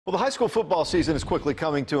Well, the high school football season is quickly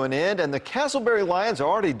coming to an end, and the Castleberry Lions are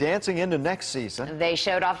already dancing into next season. They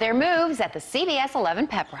showed off their moves at the CBS 11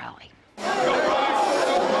 pep rally. Nothing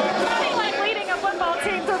like leading a football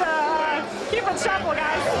team to the Cupid Shuffle,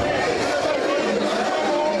 guys.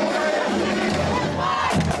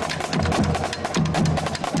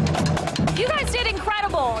 You guys did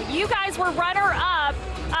incredible. You guys were runner-up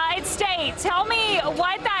at state. Tell me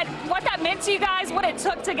what that meant to you guys, what it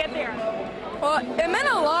took to get there. Well, it meant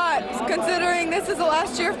a lot, considering this is the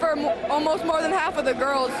last year for almost more than half of the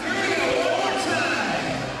girls.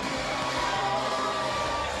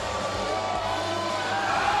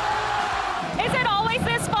 Is it always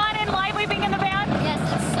this fun and lively being in the band? Yes,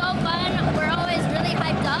 it's so fun. We're always really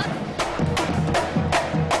hyped up.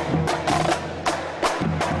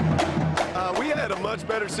 We had a much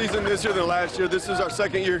better season this year than last year. This is our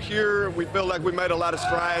second year here. We feel like we made a lot of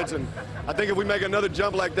strides, and I think if we make another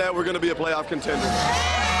jump like that, we're going to be a playoff contender.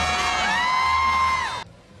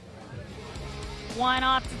 One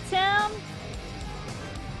off to Tim.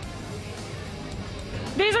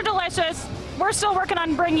 These are delicious. We're still working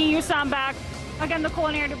on bringing you some back. Again, the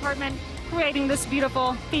culinary department creating this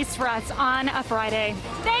beautiful feast for us on a Friday.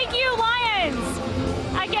 Thank you, Lions.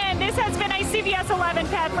 Again, this has been a CBS 11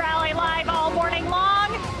 Pep Rally live all morning long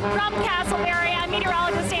from Castleberry. I'm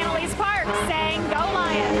meteorologist Elise saying go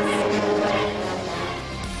Lions.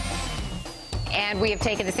 And we have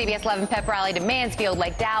taken the CBS 11 pep rally to Mansfield,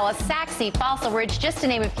 Lake Dallas, Saxe, Fossil Ridge, just to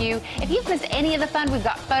name a few. If you've missed any of the fun, we've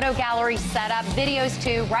got photo galleries set up, videos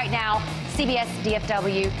too, right now,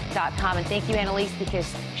 cbsdfw.com. And thank you, Annalise,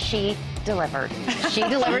 because she delivered. She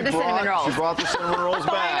delivered the cinnamon rolls. She brought the cinnamon rolls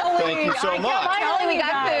back. Thank you so much. Finally, we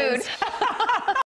got food.